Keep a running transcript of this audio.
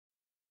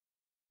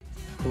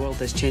The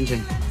world is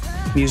changing.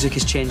 Music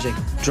is changing.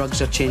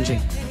 Drugs are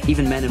changing.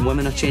 Even men and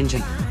women are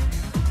changing.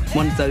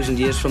 1,000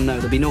 years from now,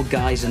 there'll be no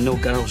guys and no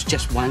girls,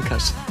 just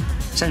wankers.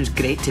 Sounds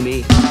great to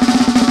me.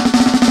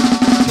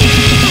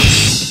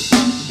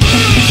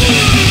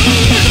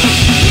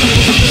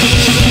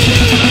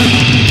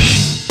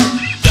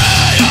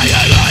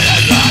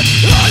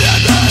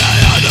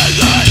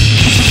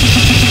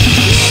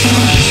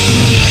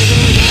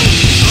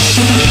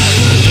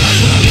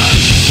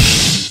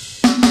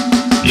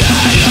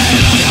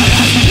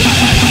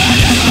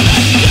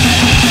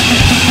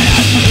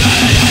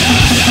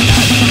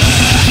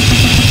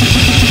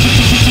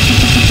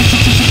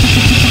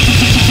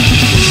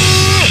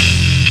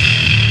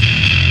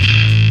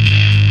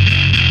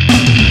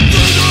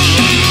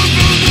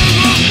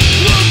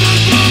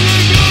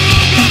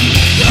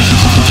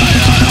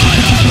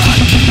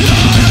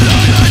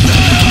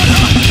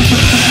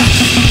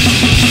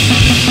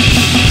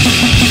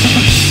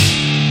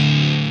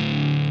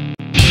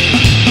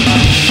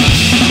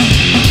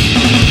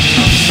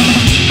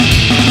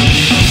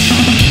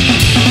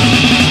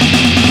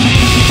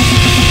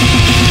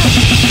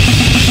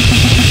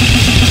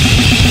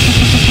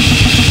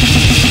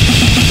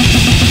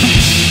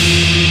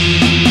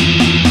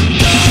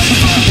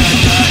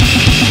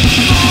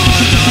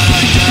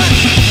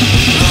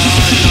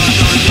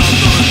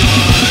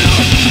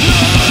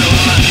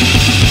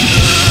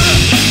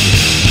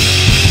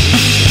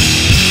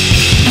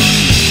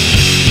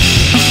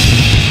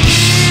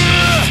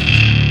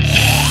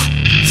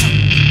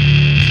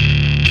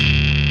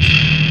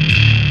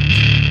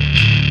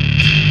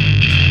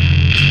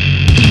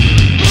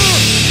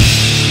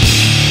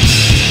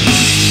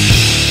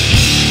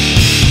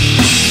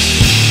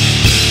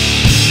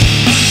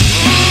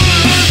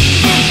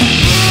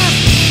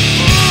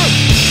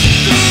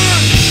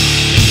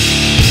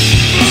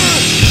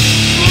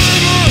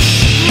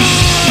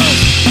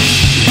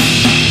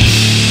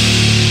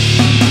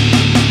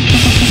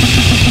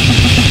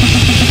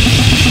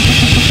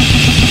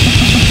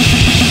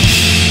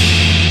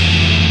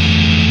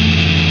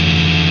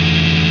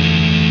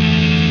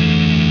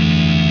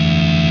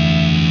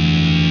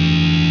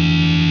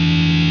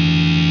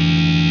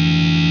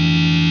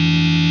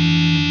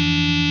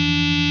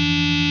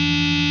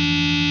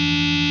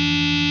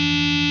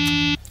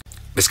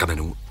 Bez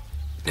kamenů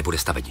nebude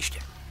staveniště.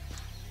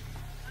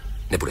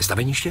 Nebude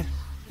staveniště,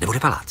 nebude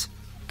palác.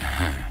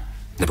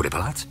 Nebude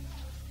palác,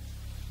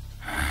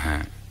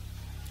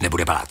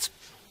 nebude palác.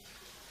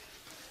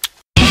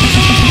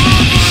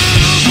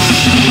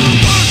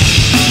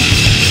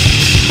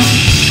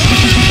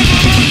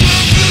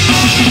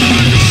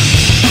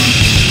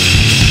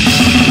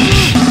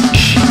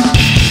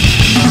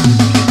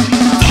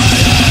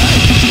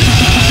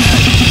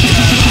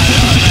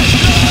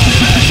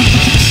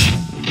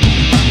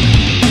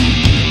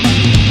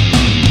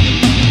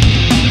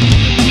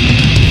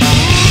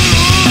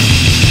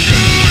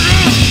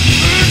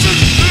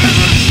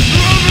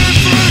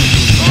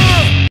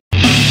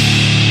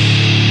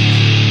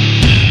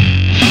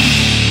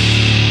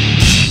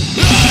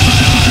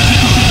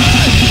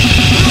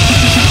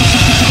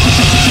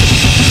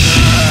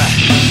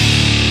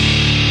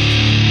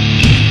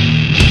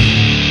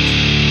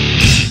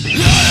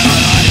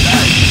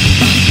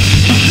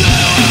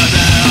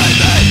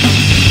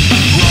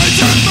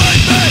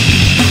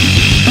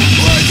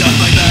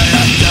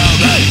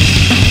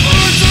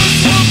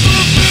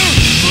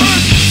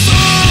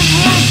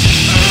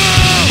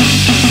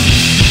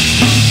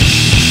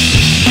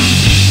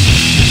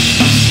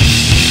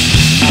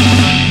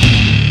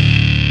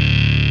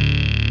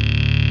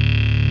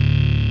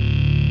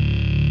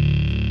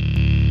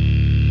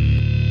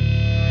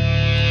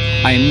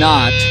 I am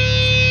not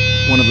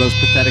one of those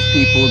pathetic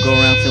people who go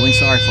around feeling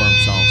sorry for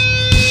themselves.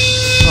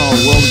 Oh,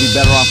 the world would be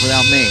better off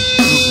without me.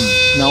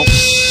 No.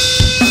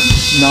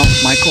 No,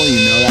 Michael,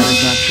 you know that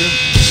is not true.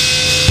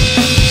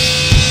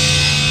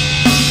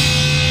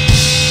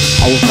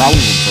 I wish I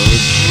was a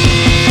bird.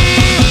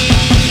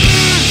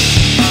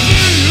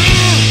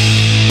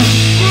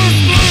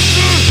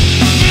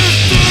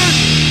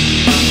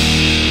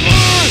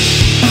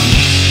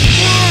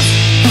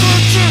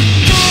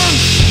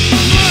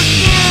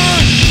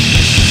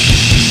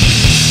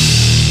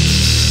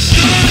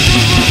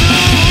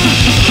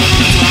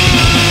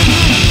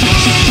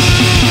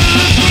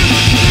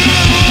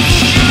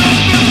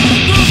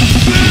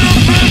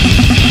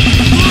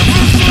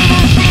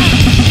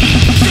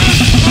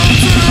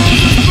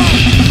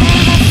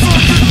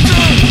 Fucking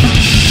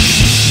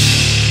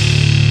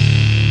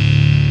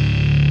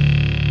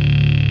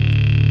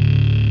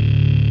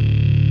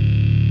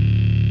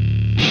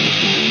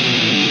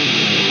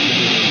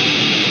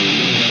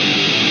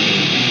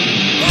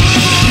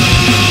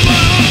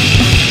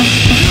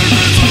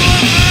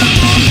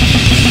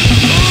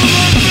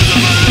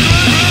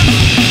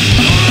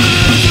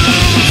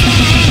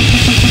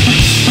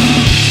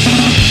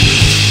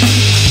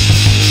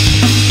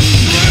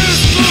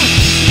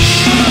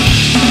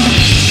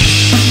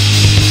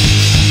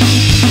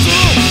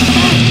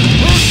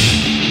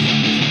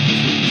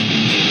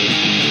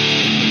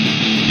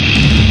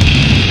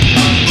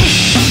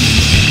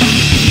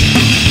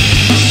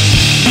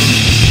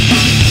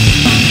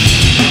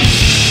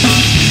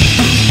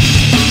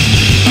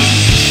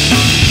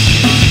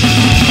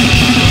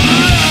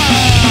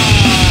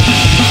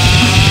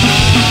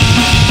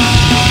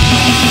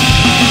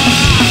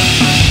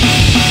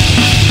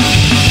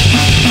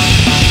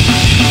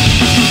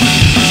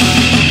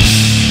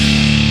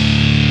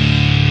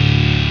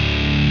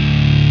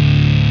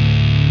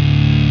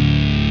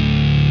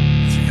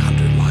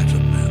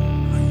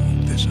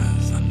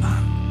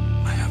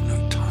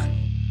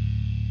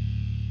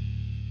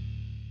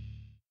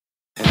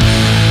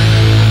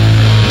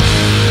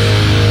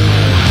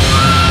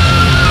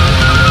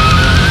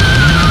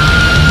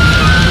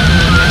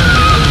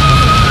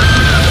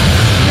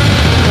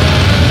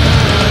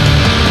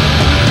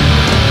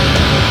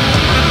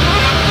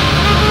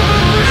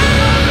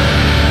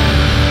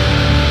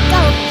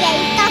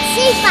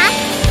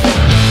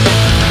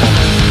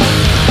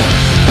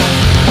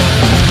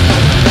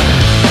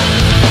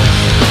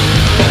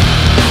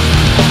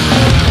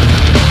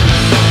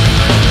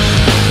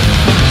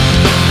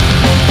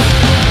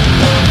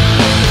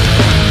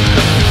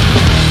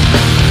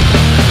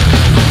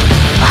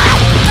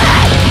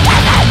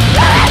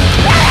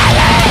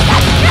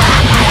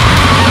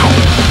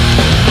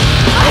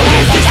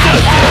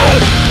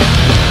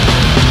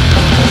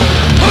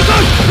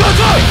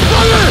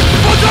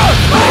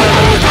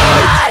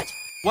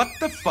What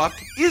the fuck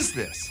is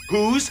this?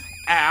 Whose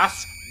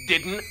ass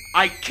didn't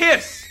I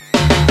kiss?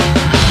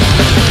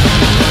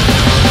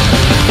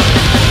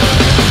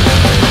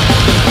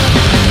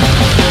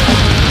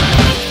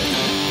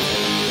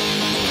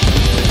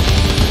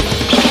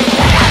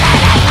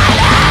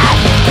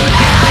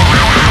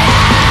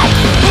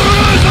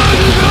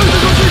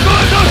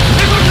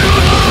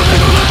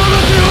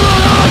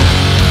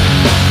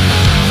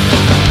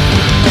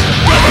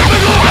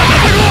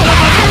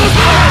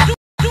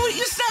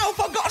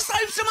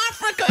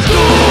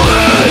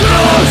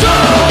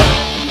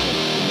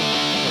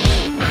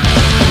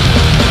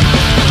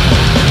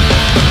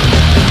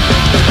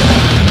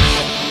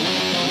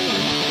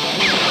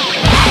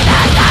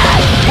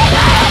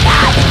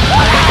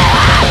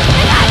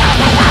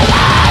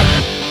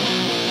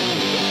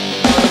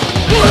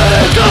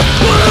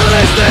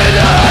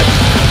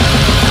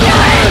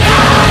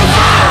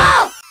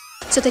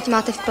 Co teď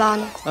máte v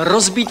plánu?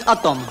 Rozbít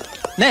atom.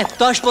 Ne,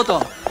 to až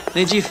potom.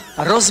 Nejdřív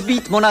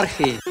rozbít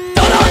monarchii.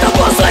 To dá to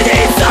poslední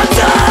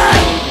instance!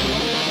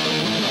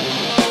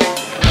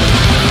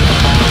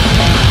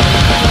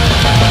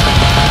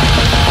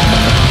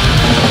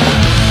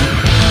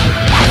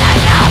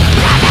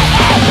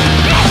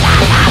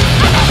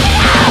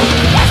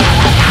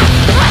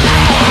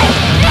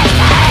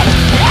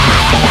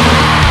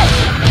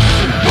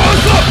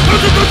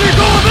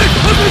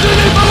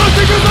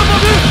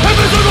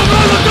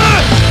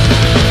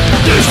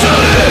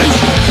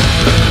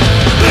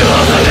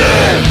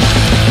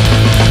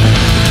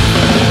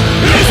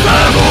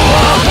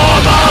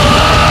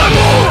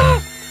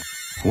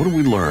 What did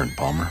we learn,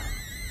 Palmer?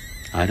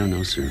 I don't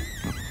know, sir.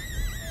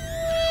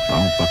 I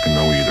don't fucking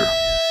know either.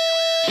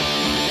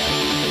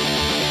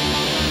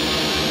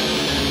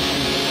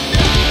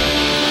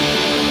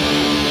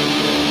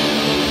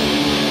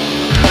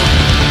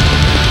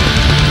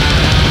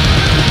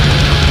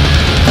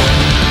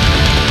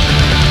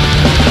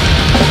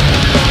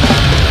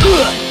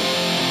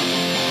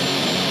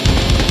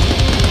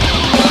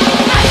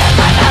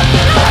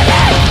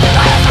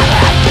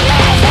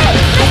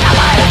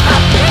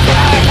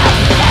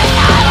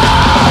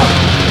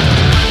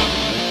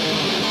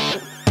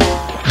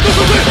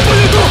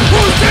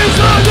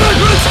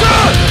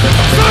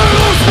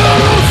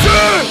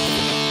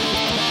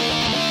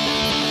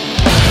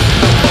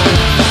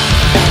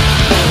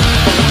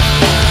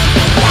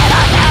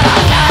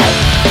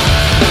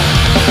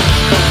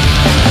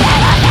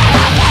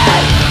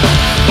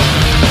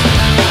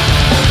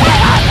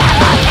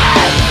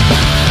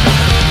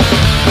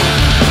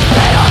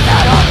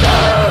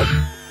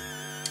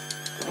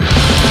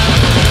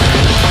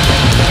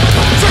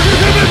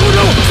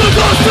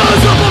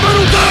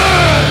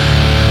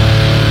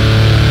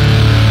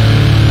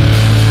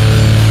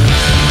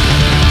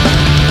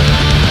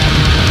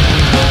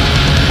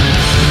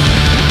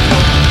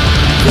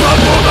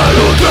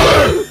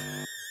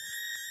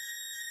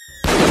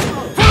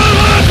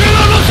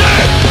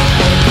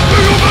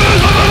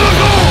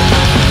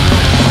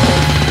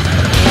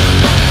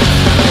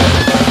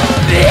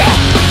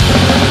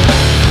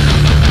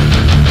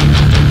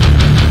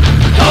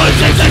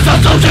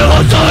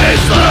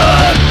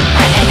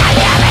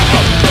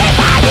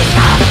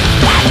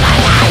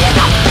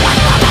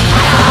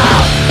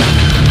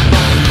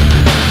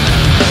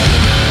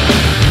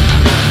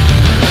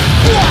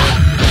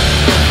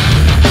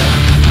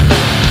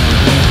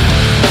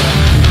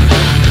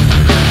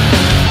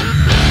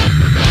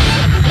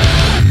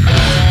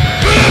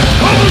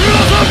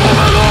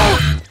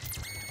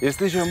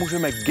 Jestliže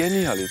můžeme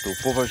genialitu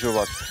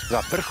považovat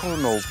za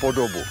vrcholnou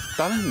podobu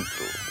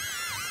talentu,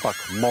 pak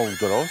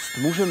moudrost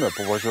můžeme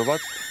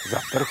považovat za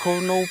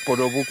vrcholnou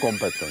podobu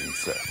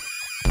kompetence.